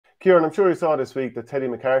Ciarán, I'm sure you saw this week that Teddy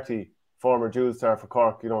McCarthy, former dual star for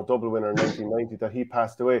Cork, double winner in 1990, that he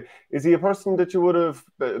passed away. Is he a person that you would have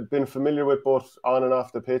been familiar with both on and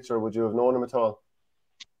off the pitch, or would you have known him at all?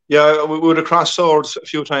 Yeah, we would have crossed swords a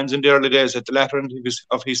few times in the early days at the latter end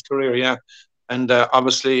of his career, yeah. And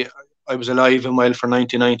obviously, I was alive and well for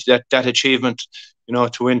 1990. That achievement,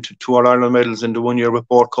 to win two All-Ireland medals in the 1 year with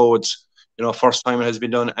both codes, first time it has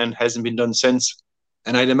been done and hasn't been done since.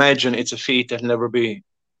 And I'd imagine it's a feat that'll never be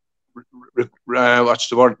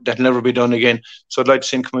that'll never be done again. So I'd like to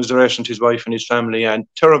send commiseration to his wife and his family, and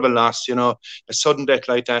terrible loss, a sudden death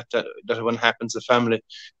like that when happens to family,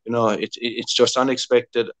 it's just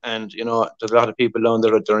unexpected. And there's a lot of people down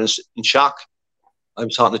there that are in shock. I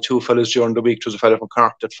was talking to two fellas during the week. There was a fella from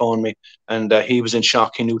Cork that phoned me, and he was in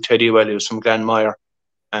shock. He knew Teddy well. He was from Glanmire,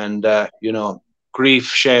 and grief,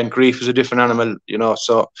 Shane, grief is a different animal,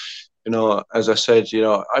 so as I said,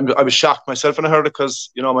 I was shocked myself when I heard it, because,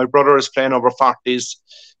 my brother is playing over 40s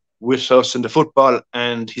with us in the football,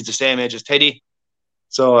 and he's the same age as Teddy.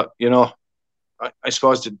 So, I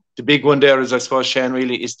suppose the big one there is, I suppose, Shane,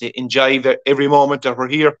 really, is to enjoy every moment that we're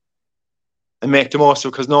here and make the most of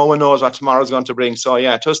it, because no one knows what tomorrow's going to bring. So,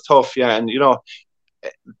 yeah, it was tough, yeah. And,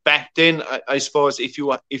 back then, I suppose, if you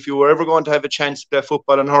were ever going to have a chance to play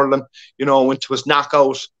football in hurling, when it was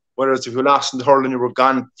knockout, whereas if you lost in the hurling, you were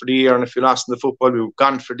gone for the year, and if you lost in the football, you were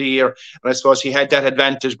gone for the year. And I suppose he had that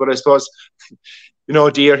advantage, but I suppose,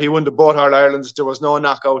 the year he won both All-Irelands, there was no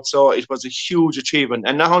knockout, so it was a huge achievement.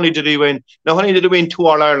 And not only did he win two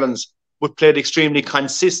All-Irelands, but played extremely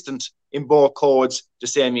consistent in both codes the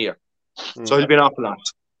same year. So he'll be an awful lot.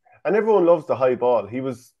 And everyone loves the high ball. He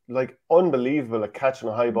was unbelievable at catching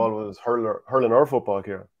a high ball with his hurling or football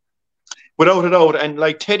here. Without a doubt. And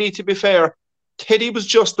Teddy, to be fair, Teddy was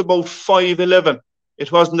just about 5'11".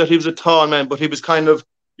 It wasn't that he was a tall man, but he was kind of,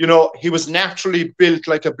 he was naturally built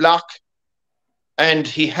like a block, and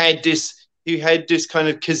he had this kind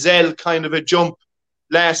of gazelle kind of a jump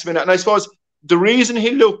last minute. And I suppose the reason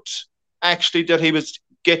he looked actually that he was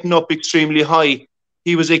getting up extremely high,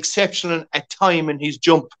 he was exceptional at time in his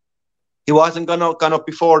jump. He wasn't gone up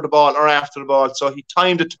before the ball or after the ball, so he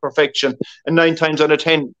timed it to perfection. And 9 times out of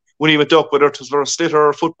 10, when he went up, whether it was for a sliotar or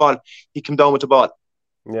a football, he came down with the ball.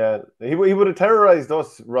 Yeah, he would have terrorised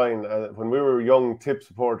us, Ryan, when we were young Tip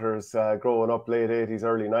supporters growing up, late 80s,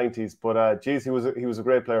 early 90s. But geez, he was a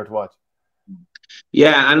great player to watch.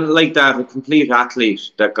 Yeah, and like that, a complete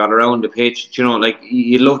athlete that got around the pitch.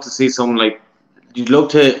 You'd love to see someone you'd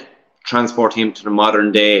love to transport him to the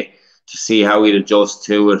modern day to see how he'd adjust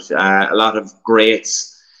to it. A lot of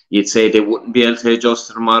greats, you'd say they wouldn't be able to adjust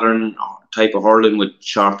to the modern type of hurling with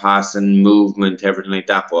short passing, movement, everything like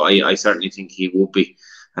that. But I certainly think he would be.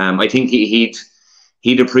 I think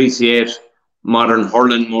he'd appreciate modern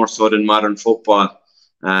hurling more so than modern football.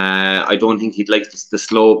 I don't think he'd like the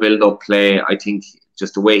slow build-up play. I think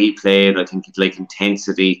just the way he played, I think he'd like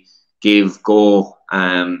intensity, give, go.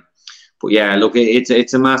 But yeah, look,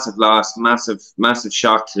 it's a massive loss, massive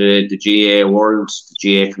shock to the GA world, the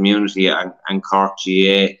GA community, and Cork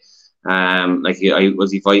GA. I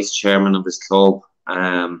was the vice chairman of his club.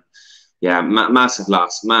 Yeah, massive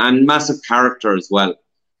loss, and massive character as well.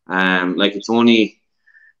 It's only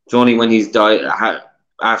when he's died,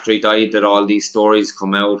 after he died, that all these stories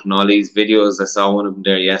come out and all these videos. I saw one of them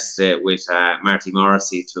there yesterday with Marty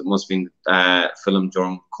Morrissey. So it must have been filmed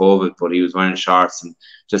during COVID, but he was wearing shorts, and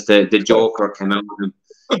just the Joker came out with him.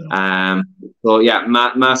 So yeah,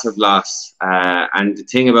 massive loss. And the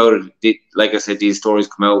thing about it, like I said, these stories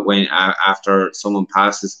come out when after someone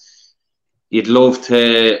passes. You'd love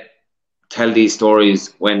to tell these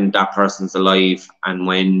stories when that person's alive, and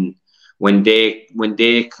when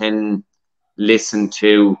they can listen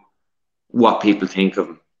to what people think of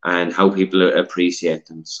them and how people appreciate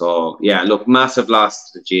them. So yeah, look, massive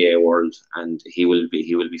loss to the GA world, and he will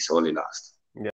be sorely lost.